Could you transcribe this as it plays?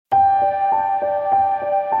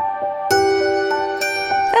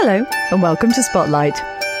Hello and welcome to Spotlight.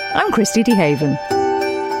 I'm Christy DeHaven.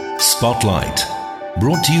 Spotlight,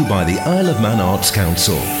 brought to you by the Isle of Man Arts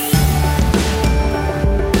Council.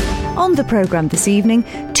 On the programme this evening,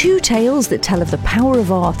 two tales that tell of the power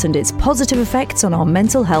of art and its positive effects on our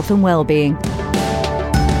mental health and well-being.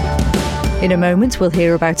 In a moment, we'll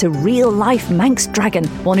hear about a real-life Manx dragon,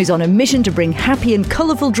 one who's on a mission to bring happy and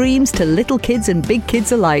colourful dreams to little kids and big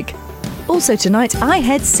kids alike. Also tonight, I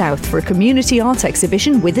head south for a community art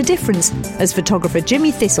exhibition with a difference, as photographer Jimmy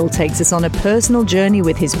Thistle takes us on a personal journey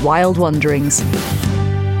with his wild wanderings.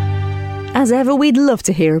 As ever, we'd love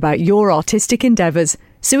to hear about your artistic endeavours.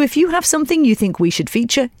 So if you have something you think we should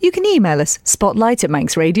feature, you can email us,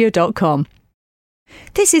 spotlight@manxradio.com.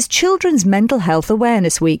 This is Children's Mental Health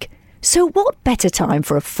Awareness Week. So what better time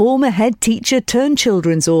for a former head teacher turned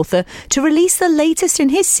children's author to release the latest in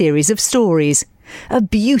his series of stories? A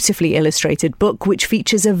beautifully illustrated book which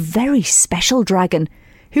features a very special dragon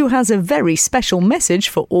who has a very special message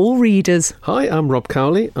for all readers. Hi, I'm Rob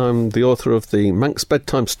Cowley. I'm the author of the Manx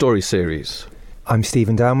Bedtime Story series. I'm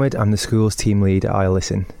Stephen Downward. I'm the school's team lead at I'll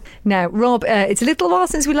Listen. Now, Rob, it's a little while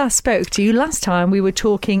since we last spoke to you. Last time we were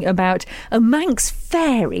talking about a Manx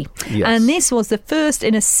fairy. Yes. And this was the first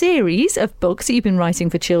in a series of books that you've been writing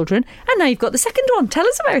for children. And now you've got the second one. Tell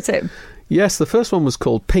us about it. Yes, the first one was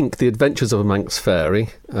called Pink, The Adventures of a Manx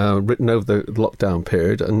Fairy, written over the lockdown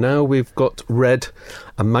period. And now we've read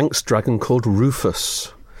a Manx dragon called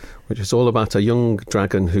Rufus, which is all about a young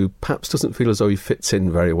dragon who perhaps doesn't feel as though he fits in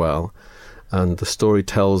very well. And the story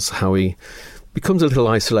tells how he becomes a little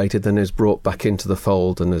isolated, then is brought back into the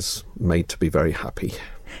fold and is made to be very happy.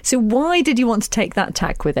 So why did you want to take that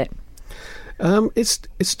tack with it?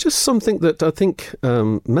 It's just something that I think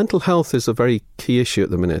mental health is a very key issue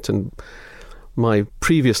at the minute. And my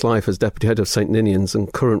previous life as deputy head of St Ninian's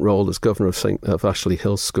and current role as governor of Ashley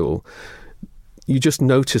Hill School, you just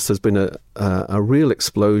notice there's been a real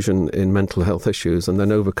explosion in mental health issues. And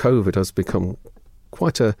then over COVID has become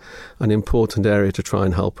quite an important area to try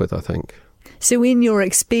and help with, I think. So in your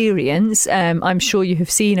experience, I'm sure you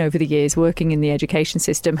have seen over the years working in the education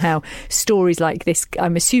system how stories like this,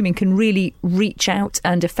 I'm assuming, can really reach out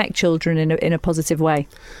and affect children in a positive way.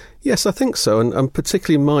 Yes, I think so. And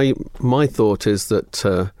particularly my thought is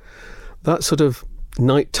that that sort of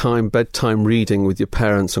nighttime, bedtime reading with your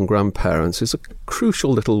parents and grandparents is a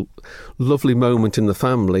crucial little lovely moment in the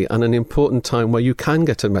family and an important time where you can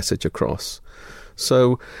get a message across.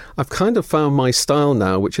 So I've kind of found my style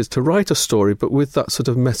now, which is to write a story, but with that sort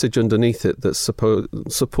of message underneath it that's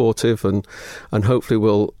supportive and hopefully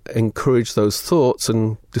will encourage those thoughts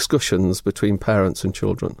and discussions between parents and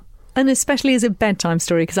children. And especially as a bedtime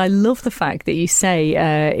story, because I love the fact that you say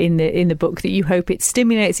in the book that you hope it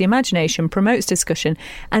stimulates the imagination, promotes discussion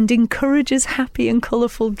and encourages happy and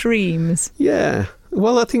colourful dreams. Yeah.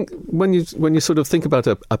 Well, I think when you sort of think about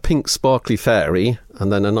a pink sparkly fairy and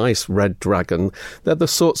then a nice red dragon, they're the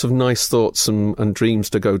sorts of nice thoughts and dreams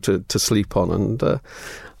to go to sleep on. And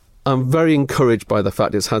I'm very encouraged by the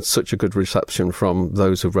fact it's had such a good reception from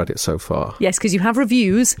those who've read it so far. Yes, because you have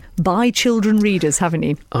reviews by children readers, haven't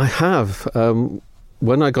you? I have.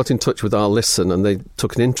 When I got in touch with I'll Listen and they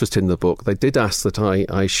took an interest in the book, they did ask that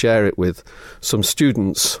I share it with some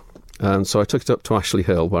students. And so I took it up to Ashley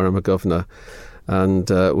Hill, where I'm a governor. And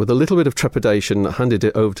with a little bit of trepidation, handed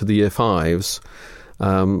it over to the Year 5s.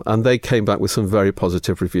 And they came back with some very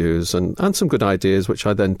positive reviews and some good ideas, which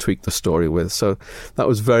I then tweaked the story with. So that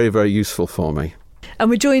was very, very useful for me. And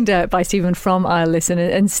we're joined by Stephen from I'll Listen.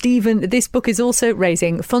 And Stephen, this book is also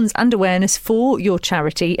raising funds and awareness for your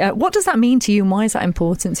charity. What does that mean to you and why is that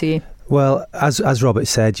important to you? Well, as Robert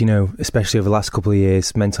said, especially over the last couple of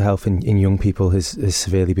years, mental health in young people has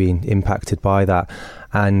severely been impacted by that.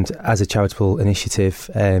 And as a charitable initiative,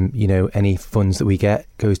 any funds that we get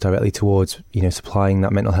goes directly towards, supplying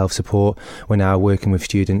that mental health support. We're now working with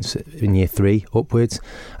students in Year 3 upwards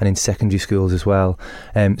and in secondary schools as well.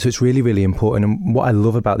 So it's really, really important. And what I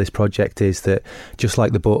love about this project is that, just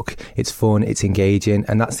like the book, it's fun, it's engaging,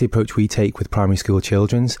 and that's the approach we take with primary school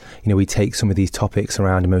children's. We take some of these topics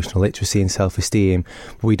around emotional literacy and self-esteem,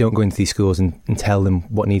 but we don't go into these schools and tell them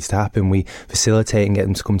what needs to happen. We facilitate and get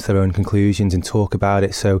them to come to their own conclusions and talk about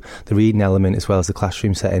it. So the reading element as well as the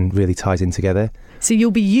classroom setting really ties in together. So you'll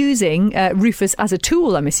be using Rufus as a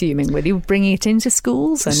tool, I'm assuming, will you, bringing it into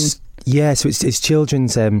schools? And Yeah, so it's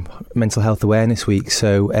Children's Mental Health Awareness Week.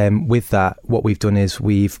 So with that, what we've done is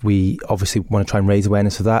we obviously want to try and raise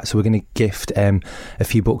awareness of that. So we're going to gift a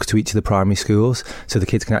few books to each of the primary schools, so the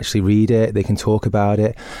kids can actually read it, they can talk about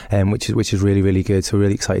it, which is really, really good. So we're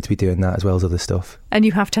really excited to be doing that as well as other stuff. And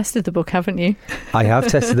you have tested the book, haven't you? I have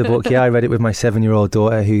tested the book, yeah. I read it with my 7-year-old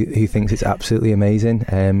daughter who thinks it's absolutely amazing.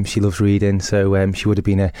 She loves reading, so she would have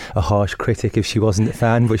been a harsh critic if she wasn't a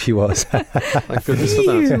fan, but she was. Thank goodness for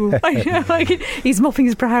that. I know, he's mopping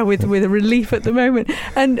his brow with a relief at the moment.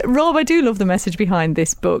 And Rob, I do love the message behind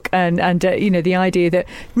this book and the idea that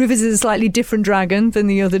Rivers is a slightly different dragon than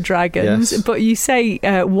the other dragons. Yes. But you say,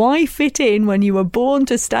 why fit in when you were born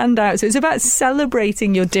to stand out? So it's about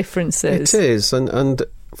celebrating your differences. It is, and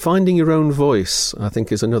finding your own voice, I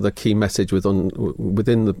think, is another key message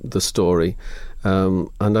within the story.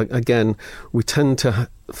 Again, we tend to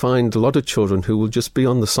find a lot of children who will just be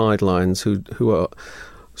on the sidelines, who are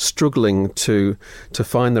struggling to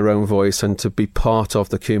find their own voice and to be part of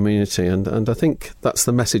the community. And I think that's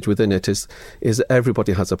the message within it, is that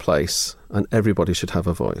everybody has a place and everybody should have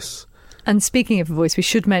a voice. And speaking of a voice, we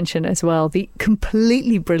should mention as well the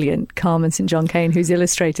completely brilliant Carmen St John Kane, who's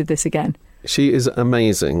illustrated this again. She is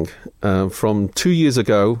amazing. From 2 years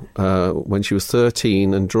ago, when she was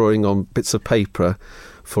 13 and drawing on bits of paper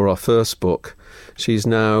for our first book, she's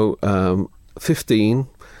now 15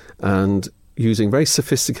 and using very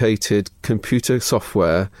sophisticated computer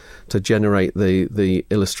software to generate the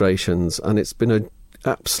illustrations. And it's been an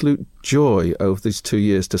absolute joy over these 2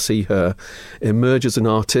 years to see her emerge as an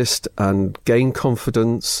artist and gain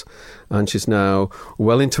confidence. And she's now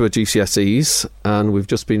well into her GCSEs, and we've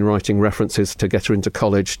just been writing references to get her into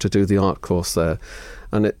college to do the art course there.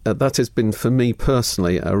 And that has been, for me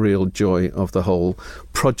personally, a real joy of the whole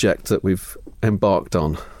project that we've embarked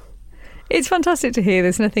on. It's fantastic to hear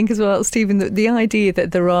this, and I think as well, Stephen, that the idea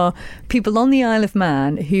that there are people on the Isle of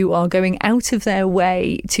Man who are going out of their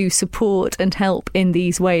way to support and help in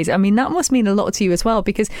these ways. I mean, that must mean a lot to you as well,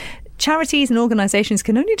 because charities and organisations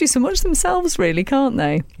can only do so much themselves, really, can't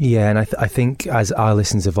they? Yeah, and I think as our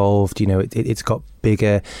lessons evolved, it's got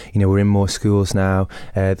bigger. We're in more schools now.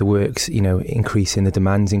 The work's increasing, the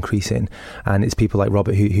demand's increasing, and it's people like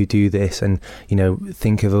Robert who do this and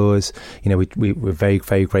think of us. We're very,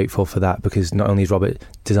 very grateful for that, because not only has Robert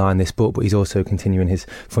designed this book, but he's also continuing his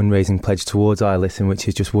fundraising pledge towards I Listen, which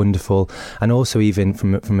is just wonderful. And also, even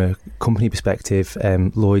from a company perspective,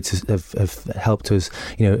 Lloyd's have helped us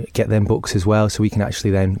get them books as well, so we can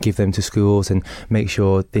actually then give them to schools and make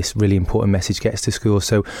sure this really important message gets to schools.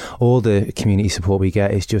 So all the community support we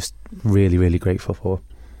get is just really, really grateful for.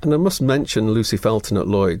 And I must mention Lucy Felton at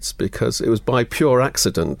Lloyd's, because it was by pure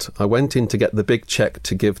accident. I went in to get the big cheque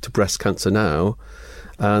to give to Breast Cancer Now.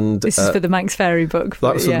 And this is for the Manx Fairy book.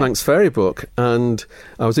 That was for the Manx Fairy book. And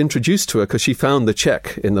I was introduced to her because she found the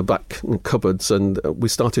cheque in the back cupboards, and we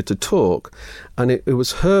started to talk. And it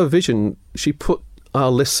was her vision. She put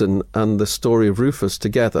Our Listen and the story of Rufus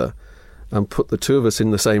together and put the two of us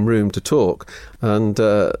in the same room to talk. And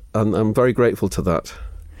I'm very grateful to that.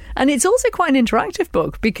 And it's also quite an interactive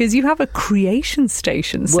book, because you have a creation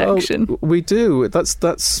station section. Well, we do. That's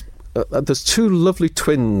there's two lovely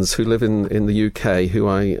twins who live in the UK who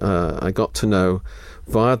I got to know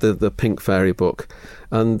via the Pink Fairy book.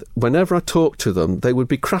 And whenever I talked to them, they would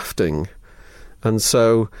be crafting. And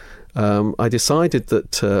so I decided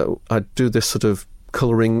that I'd do this sort of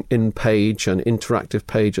colouring in page and interactive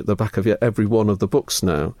page at the back of every one of the books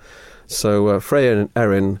now. So Freya and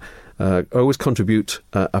Erin always contribute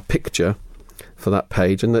a picture for that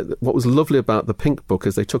page. And what was lovely about the Pink book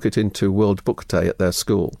is they took it into World Book Day at their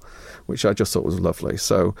school, which I just thought was lovely.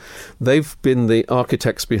 So they've been the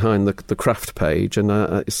architects behind the craft page, and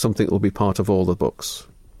it's something that will be part of all the books.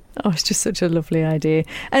 Oh, it's just such a lovely idea.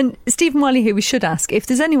 And Stephen Wiley here, we should ask, if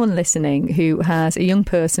there's anyone listening who has a young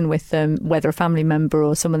person with them, whether a family member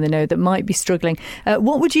or someone they know that might be struggling,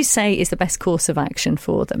 what would you say is the best course of action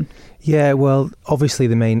for them? Yeah, well, obviously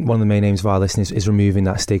one of the main aims of our listeners is removing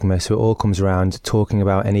that stigma. So it all comes around talking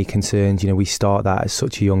about any concerns. We start that at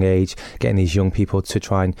such a young age, getting these young people to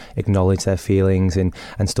try and acknowledge their feelings and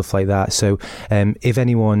stuff like that. So if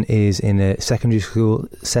anyone is in a secondary school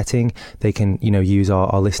setting, they can, use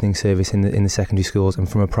our listening service in the secondary schools. And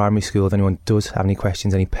from a primary school, if anyone does have any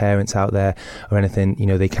questions, any parents out there or anything,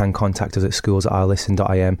 they can contact us at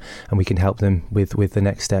schools@ilisten.im, and we can help them with the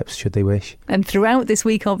next steps should they wish. And throughout this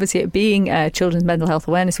week, obviously, being Children's Mental Health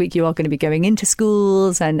Awareness Week, you are going to be going into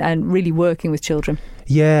schools and really working with children.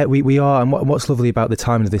 Yeah, we are. And what's lovely about the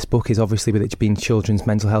timing of this book is obviously with it being Children's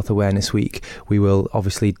Mental Health Awareness Week, we will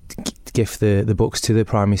obviously gift the books to the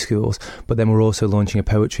primary schools, but then we're also launching a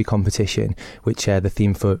poetry competition, which the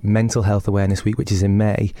theme for Mental Health Awareness Week, which is in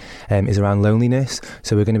May, is around loneliness.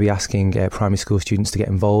 So we're going to be asking primary school students to get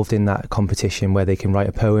involved in that competition where they can write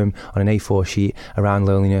a poem on an A4 sheet around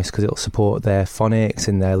loneliness, because it'll support their phonics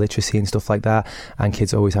and their literacy and stuff like that, and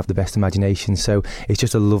kids always have the best imagination. So it's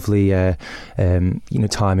just a lovely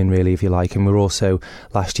timing, really, if you like. And we're also,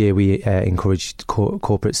 last year we encouraged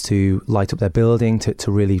corporates to light up their building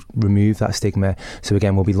to really remove that stigma. So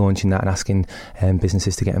again, we'll be launching that and asking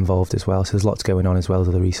businesses to get involved as well. So there's lots going on as well as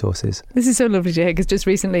other resources. This is so lovely to hear, because just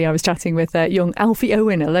recently I was chatting with young Alfie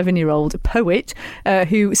Owen, 11-year-old poet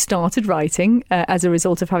who started writing as a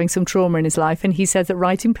result of having some trauma in his life, and he says that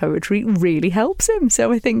writing poetry really helps him.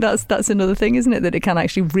 So I think that's another thing, isn't it, that it can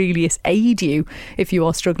actually really aid you if you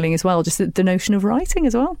are struggling as well, just the notion of writing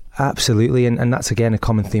as well. Absolutely, and that's again a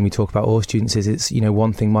common theme we talk about all students, is it's,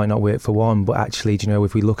 one thing might not work for one, but actually,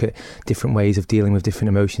 if we look at different ways of dealing with different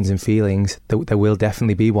emotions and feelings, there will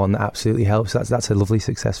definitely be one that absolutely helps. That's a lovely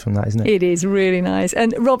success from that, isn't it? It is really nice.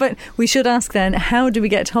 And Robert, we should ask then, how do we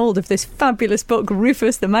get hold of this fabulous book,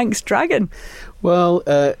 Rufus the Manx Dragon? Well,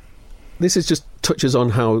 this is just touches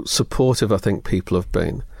on how supportive I think people have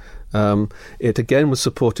been. It again was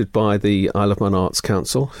supported by the Isle of Man Arts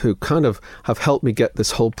Council, who kind of have helped me get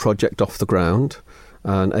this whole project off the ground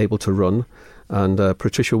and able to run. And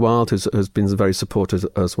Patricia Wilde has been very supportive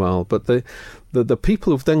as well. But the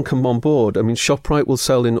people who've then come on board, I mean, ShopRite will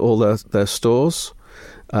sell in all their stores.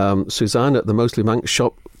 Suzanne at the Mostly Manx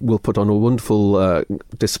shop will put on a wonderful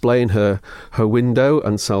display in her window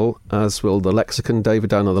and sell, as will the Lexicon. David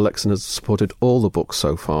Down of the Lexicon has supported all the books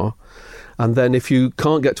so far. And then if you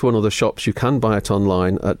can't get to one of the shops, you can buy it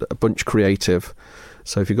online at Bunch Creative.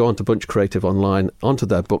 So if you go onto Bunch Creative online, onto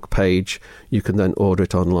their book page, you can then order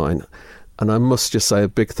it online. And I must just say a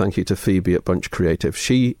big thank you to Phoebe at Bunch Creative.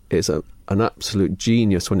 She is an absolute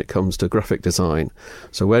genius when it comes to graphic design.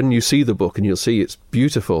 So when you see the book and you'll see it's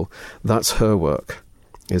beautiful, that's her work,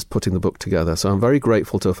 is putting the book together. So I'm very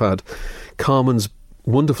grateful to have had Carmen's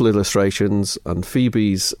wonderful illustrations and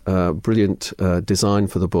Phoebe's brilliant design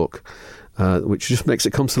for the book, which just makes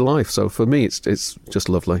it come to life. So for me, it's just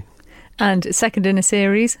lovely. And second in a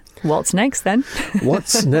series, what's next then?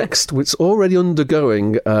 What's next? It's already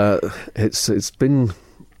undergoing. It's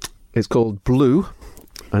called Blue,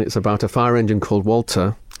 and it's about a fire engine called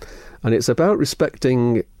Walter, and it's about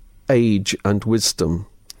respecting age and wisdom,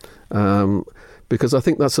 because I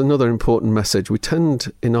think that's another important message. We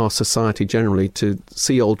tend in our society generally to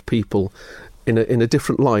see old people in a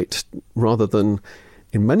different light, rather than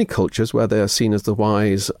in many cultures where they are seen as the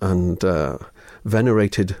wise and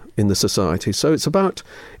venerated in the society. So it's about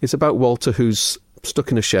Walter, who's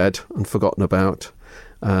stuck in a shed and forgotten about.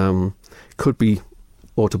 Could be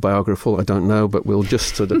autobiographical, I don't know, but we'll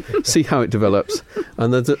just sort of see how it develops.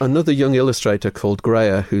 And there's another young illustrator called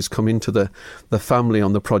Greya who's come into the family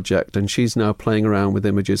on the project, and she's now playing around with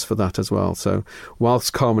images for that as well. So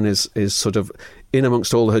whilst Carmen is sort of in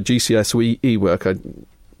amongst all her GCSE work,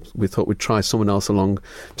 we thought we'd try someone else along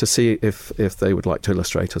to see if they would like to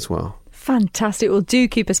illustrate as well. Fantastic. Well, do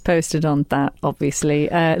keep us posted on that, obviously.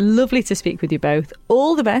 Lovely to speak with you both.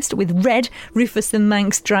 All the best with Red, Rufus the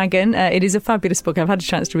Manx Dragon. It is a fabulous book. I've had a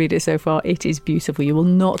chance to read it so far. It is beautiful. You will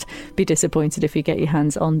not be disappointed if you get your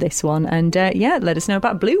hands on this one. And let us know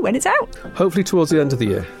about Blue when it's out. Hopefully towards the end of the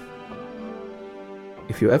year.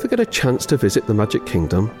 If you ever get a chance to visit the Magic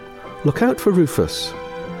Kingdom, look out for Rufus.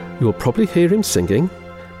 You will probably hear him singing.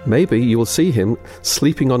 Maybe you will see him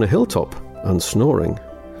sleeping on a hilltop and snoring.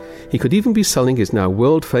 He could even be selling his now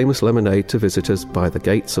world-famous lemonade to visitors by the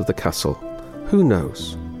gates of the castle. Who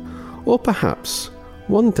knows? Or perhaps,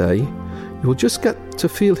 one day, you will just get to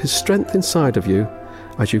feel his strength inside of you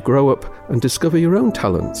as you grow up and discover your own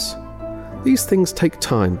talents. These things take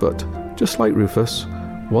time, but, just like Rufus,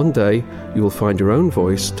 one day you will find your own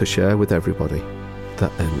voice to share with everybody. The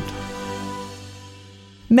end.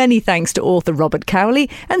 Many thanks to author Robert Cowley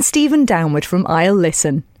and Stephen Downward from I'll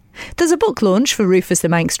Listen. There's a book launch for Rufus the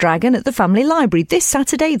Manx Dragon at the Family Library this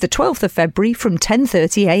Saturday, the 12th of February from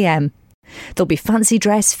 10:30am. There'll be fancy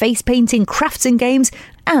dress, face painting, crafts and games,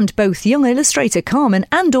 and both young illustrator Carmen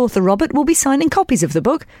and author Robert will be signing copies of the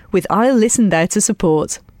book, with I'll Listen there to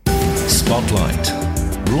support.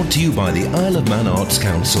 Spotlight, brought to you by the Isle of Man Arts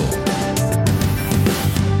Council.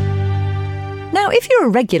 Now, if you're a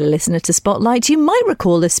regular listener to Spotlight, you might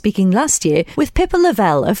recall us speaking last year with Pippa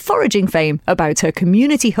Lavelle of foraging fame about her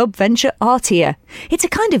community hub venture Artia. It's a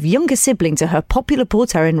kind of younger sibling to her popular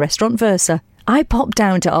Port Erin restaurant Versa. I popped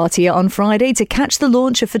down to Artia on Friday to catch the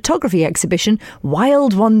launch of photography exhibition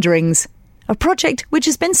Wild Wanderings, a project which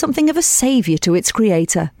has been something of a saviour to its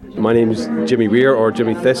creator. My name's Jimmy Weir, or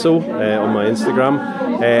Jimmy Thistle, on my Instagram.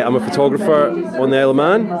 I'm a photographer on the Isle of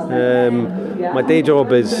Man. My day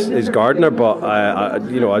job is gardener, but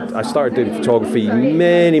I started doing photography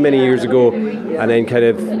many years ago, and then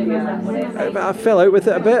I fell out with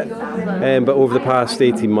it a bit. But over the past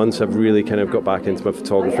 18 months, I've really kind of got back into my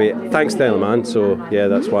photography, thanks to Isle of Man. So yeah,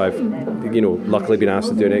 that's why I've luckily been asked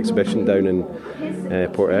to do an exhibition down in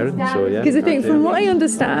Port Erin. So yeah. Because I think, from what I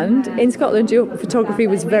understand, in Scotland your photography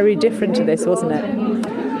was very different to this, wasn't it?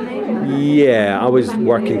 Yeah, I was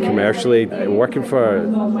working commercially, working for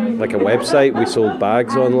like a website. We sold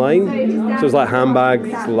bags online, so it was like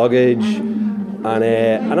handbags, luggage,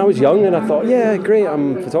 and I was young, and I thought, yeah, great,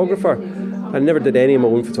 I'm a photographer. I never did any of my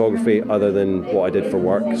own photography other than what I did for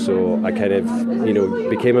work, so I kind of,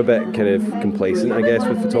 became a bit kind of complacent, I guess,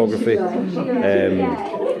 with photography.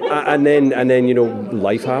 And then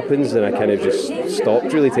life happens, and I kind of just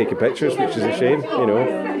stopped really taking pictures, which is a shame.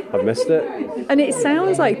 I've missed it. And it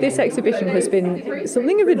sounds like this exhibition has been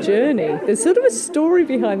something of a journey. There's sort of a story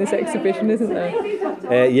behind this exhibition, isn't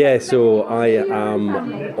there? Yeah, so I am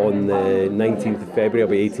on the 19th of February, I'll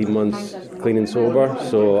be 18 months clean and sober.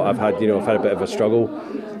 So I've had a bit of a struggle,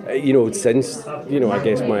 since, I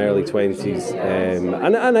guess my early 20s.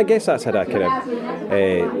 And I guess that's had a kind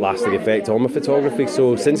of lasting effect on my photography.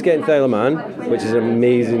 So since getting to Isle of Man, which is an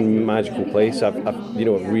amazing, magical place, I've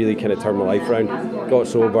really kind of turned my life around, got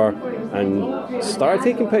sober, and started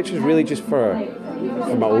taking pictures really just for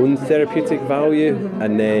my own therapeutic value,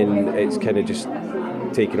 and then it's kind of just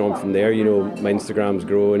taken on from there. My Instagram's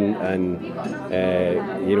growing, and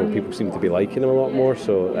people seem to be liking them a lot more.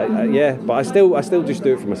 So but I still just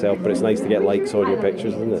do it for myself. But it's nice to get likes on your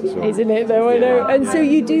pictures, isn't it? So, isn't it though? I know. And so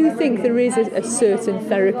you do think there is a certain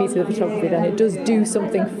therapy to the photography, then it does do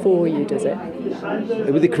something for you, does it?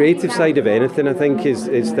 With the creative side of anything, I think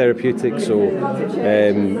is therapeutic. So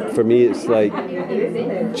for me, it's like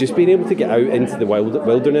just being able to get out into the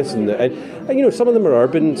wilderness, and some of them are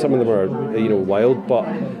urban, some of them are wild, but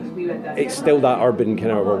it's still that urban kind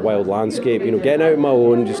of wild landscape. Getting out on my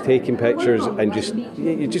own, just taking pictures, and just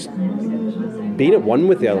being at one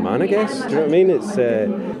with the Isle of Man, I guess. Do you know what I mean? It's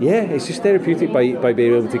it's just therapeutic by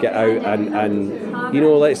being able to get out and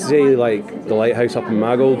let's say like the lighthouse up in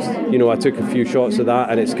Maggold. I took a few shots of that,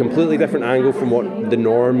 and it's a completely different angle from what the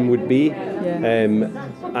norm would be. Yeah.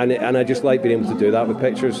 And I just like being able to do that with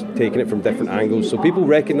pictures, taking it from different angles, so people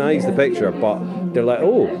recognise the picture, but they're like,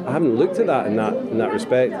 oh, I haven't looked at that in that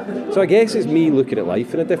respect. So I guess it's me looking at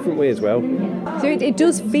life in a different way as well. So it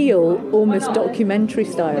does feel almost documentary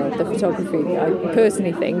style, the photography, I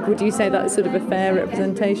personally think. Would you say that's sort of a fair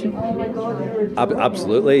representation?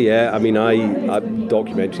 Absolutely, yeah. I mean,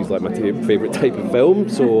 documentaries like my favourite type of film,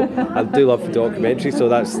 so I do love documentary, so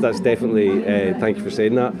that's definitely, thank you for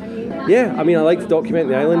saying that. Yeah, I mean, I like to document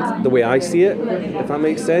the island the way I see it, if that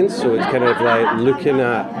makes sense. So it's kind of like looking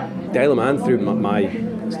at the Isle of Man through my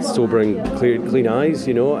sober and clean eyes,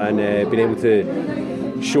 and being able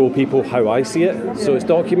to show people how I see it. So it's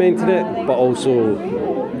documenting it, but also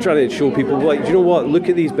trying to show people, like, do you know what? Look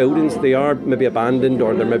at these buildings. They are maybe abandoned,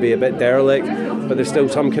 or they're maybe a bit derelict, but there's still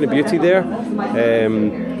some kind of beauty there.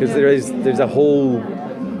 Because there's a whole,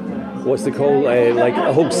 what's they call, like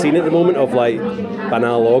a whole scene at the moment of like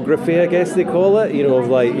banalography, I guess they call it, of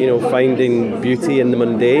like, finding beauty in the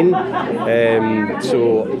mundane.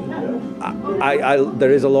 So I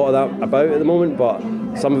there is a lot of that about at the moment, but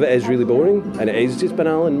some of it is really boring, and it is just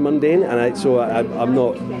banal and mundane, and I'm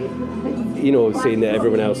not saying that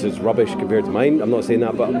everyone else is rubbish compared to mine. I'm not saying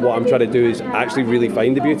that, but what I'm trying to do is actually really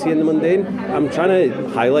find the beauty in the mundane. I'm trying to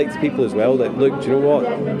highlight to people as well that, look, do you know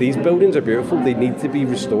what? These buildings are beautiful. They need to be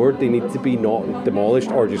restored. They need to be not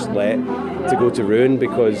demolished or just let to go to ruin,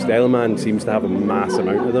 because the Isle of Man seems to have a mass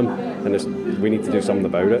amount of them, and we need to do something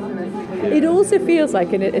about it. It also feels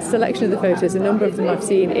like, in a selection of the photos, a number of them I've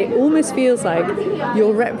seen, it almost feels like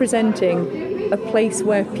you're representing a place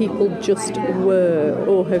where people just were,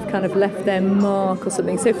 or have kind of left their mark or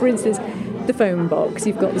something. So for instance, the phone box,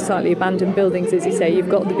 you've got the slightly abandoned buildings, as you say, you've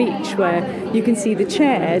got the beach where you can see the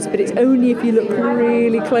chairs, but it's only if you look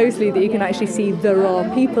really closely that you can actually see there are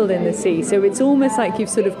people in the sea. So it's almost like you've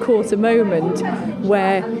sort of caught a moment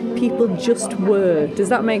where people just were. Does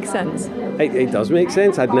that make sense? It does make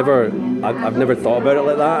sense. I've never thought about it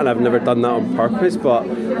like that, and I've never done that on purpose, but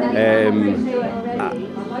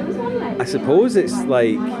I suppose it's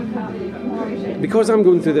like because I'm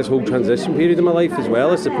going through this whole transition period in my life as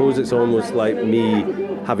well, I suppose it's almost like me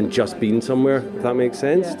having just been somewhere, if that makes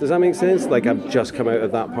sense. Does that make sense? Like I've just come out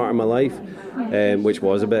of that part of my life, which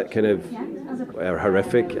was a bit kind of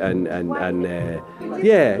horrific and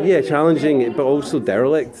challenging, but also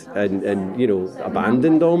derelict and you know,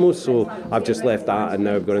 abandoned almost. So I've just left that and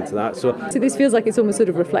now I've gone into that. So this feels like it's almost sort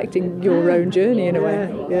of reflecting your own journey in a way.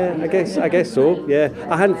 Yeah, I guess so. Yeah,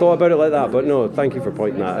 I hadn't thought about it like that, but no, thank you for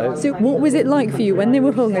pointing that out. So what was it like for you when they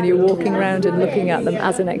were hung and you were walking around and looking at them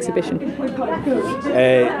as an exhibition?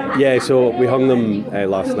 So we hung them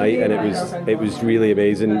last night, and it was really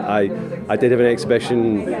amazing. I did have an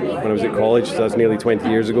exhibition when I was at college, so that's nearly 20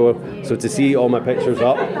 years ago. So to see all my pictures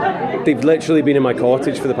up, they've literally been in my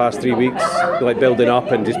cottage for the past 3 weeks, like building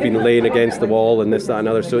up and just been laying against the wall and this, that and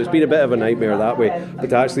other. So it's been a bit of a nightmare that way, but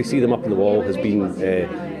to actually see them up on the wall has been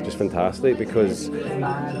just fantastic, because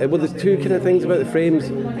there's two kind of things about the frames.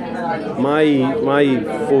 My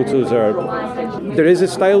photos there is a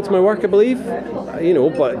style to my work, I believe, you know,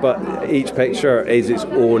 but each picture is its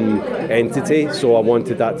own entity, so I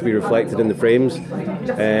wanted that to be reflected in the frames.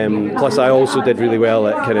 Plus I also did really well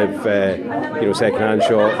at kind of second-hand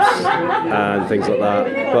shots and things like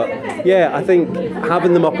that. But yeah, I think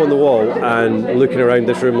having them up on the wall and looking around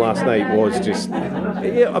this room last night was just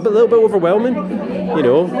a little bit overwhelming, you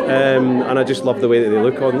know, and I just love the way that they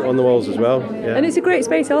look on the walls as well. Yeah. And it's a great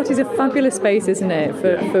space. Art is a fabulous space, isn't it,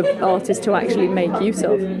 for artists to actually make use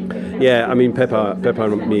of? Yeah, I mean, Pippa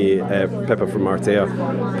from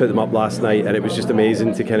Artea put them up last night, and it was just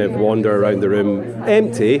amazing to kind of wander around the room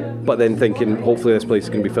empty, but then thinking, hopefully this place is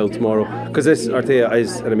going to be filled tomorrow, because this Artea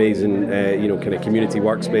is an amazing, kind of community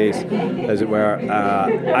workspace, as it were,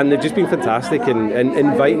 and they've just been fantastic in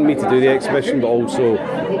inviting me to do the exhibition, but also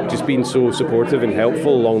just being so supportive and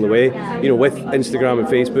helpful along the way. You know, with Instagram and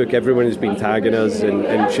Facebook, everyone has been tagging us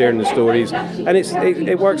and sharing the stories, and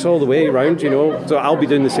it works all the way around, you know. So I'll be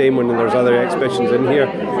doing the same when there's other exhibitions in here.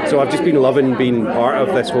 So I've just been loving being part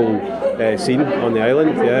of this whole scene on the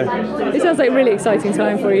island. Yeah. It sounds like a really exciting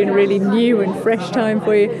time for you and a really new and fresh time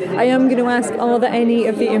for you. I am going to ask, are there any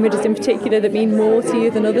of the images in particular that mean more to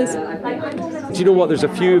you than others? Do you know what? There's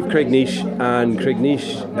a few of Craignish, and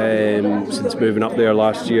Craignish, since moving up there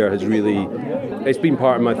last year, has really, it's been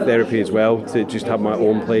part of my therapy as well, to just have my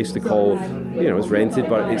own place to call, you know, it's rented,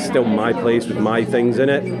 but it's still my place with my things in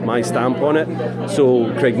it, my stamp on it. So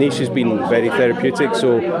Craignish has been very therapeutic.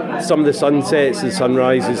 So some of the sunsets and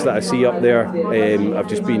sunrises that I see up there have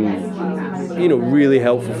just been, you know, really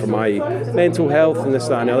helpful for my mental health and this,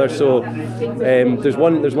 that and other. So there's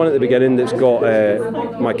one at the beginning that's got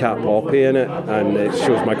my cat Poppy in it, and it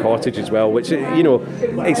shows my cottage as well, which, you know,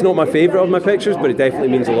 it's not my favourite of my pictures, but it definitely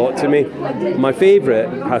means a lot to me. My favourite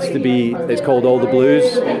has to be, it's called All the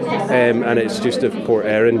Blues, and it's just of Port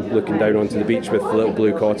Erin looking down onto the beach with the little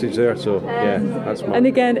blue cottage there. So yeah, that's mine. And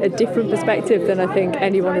again, a different perspective than I think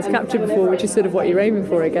anyone has captured before, which is sort of what you're aiming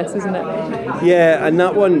for, I guess, isn't it? Yeah, and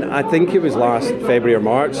that one, I think it was last February or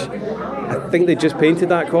March. I think they just painted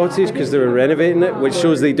that cottage because they were renovating it, which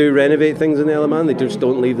shows they do renovate things in the Isle of Man. They just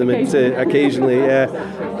don't leave them into occasionally. Yeah,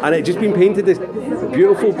 and it just been painted this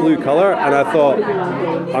beautiful blue colour, and I thought,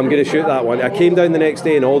 I'm going to shoot that one. I came down the next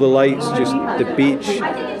day and all the lights, just the beach,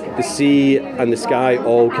 the sea and the sky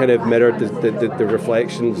all kind of mirrored the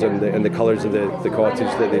reflections and the colours of the cottage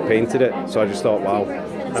that they painted it. So I just thought, wow.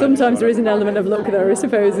 Sometimes there is an element of luck there, I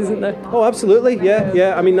suppose, isn't there? Oh, absolutely,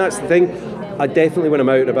 yeah. I mean, that's the thing. I definitely, when I'm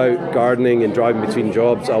out and about gardening and driving between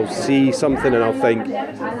jobs, I'll see something and I'll think,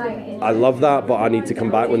 I love that, but I need to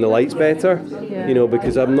come back when the light's better, you know,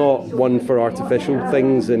 because I'm not one for artificial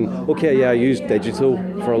things. And okay, yeah, I use digital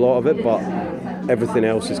for a lot of it, but everything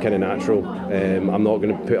else is kind of natural. I'm not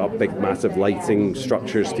going to put up big, massive lighting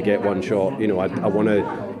structures to get one shot. You know, I want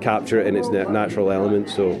to capture it in its natural element.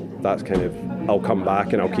 So that's kind of, I'll come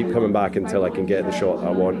back and I'll keep coming back until I can get the shot that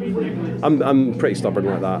I want. I'm pretty stubborn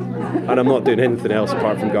like that, and I'm not doing anything else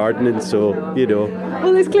apart from gardening. So, you know.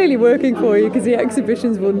 Well, it's clearly working for you because the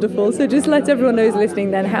exhibition's wonderful. So just let everyone know who's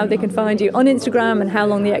listening then how they can find you on Instagram and how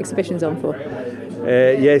long the exhibition's on for.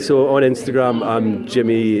 So on Instagram, I'm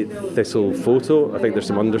Jimmy Thistle Photo. I think there's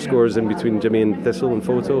some underscores in between Jimmy and Thistle and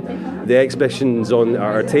Photo. The exhibition's on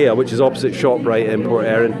Artea, which is opposite ShopRite in Port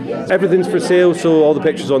Erin. Everything's for sale, so all the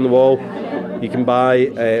pictures on the wall you can buy,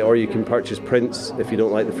 or you can purchase prints if you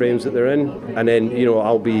don't like the frames that they're in. And then, you know,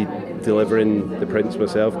 I'll be delivering the prints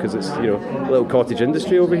myself because it's, you know, a little cottage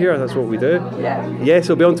industry over here. That's what we do. Yeah,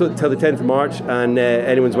 so it'll be on till the 10th of March, and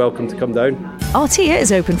anyone's welcome to come down. Artea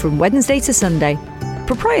is open from Wednesday to Sunday.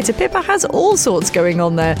 Proprietor Pippa has all sorts going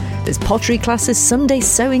on there. There's pottery classes, Sunday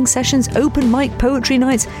sewing sessions, open mic poetry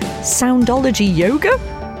nights, soundology yoga.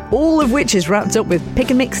 all of which is wrapped up with pick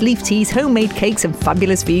and mix leaf teas, homemade cakes and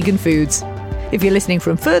fabulous vegan foods. If you're listening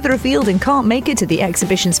from further afield and can't make it to the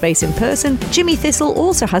exhibition space in person, Jimmy Thistle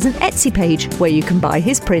also has an Etsy page where you can buy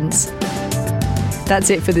his prints. That's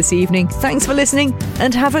it for this evening. Thanks for listening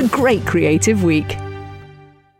and have a great creative week.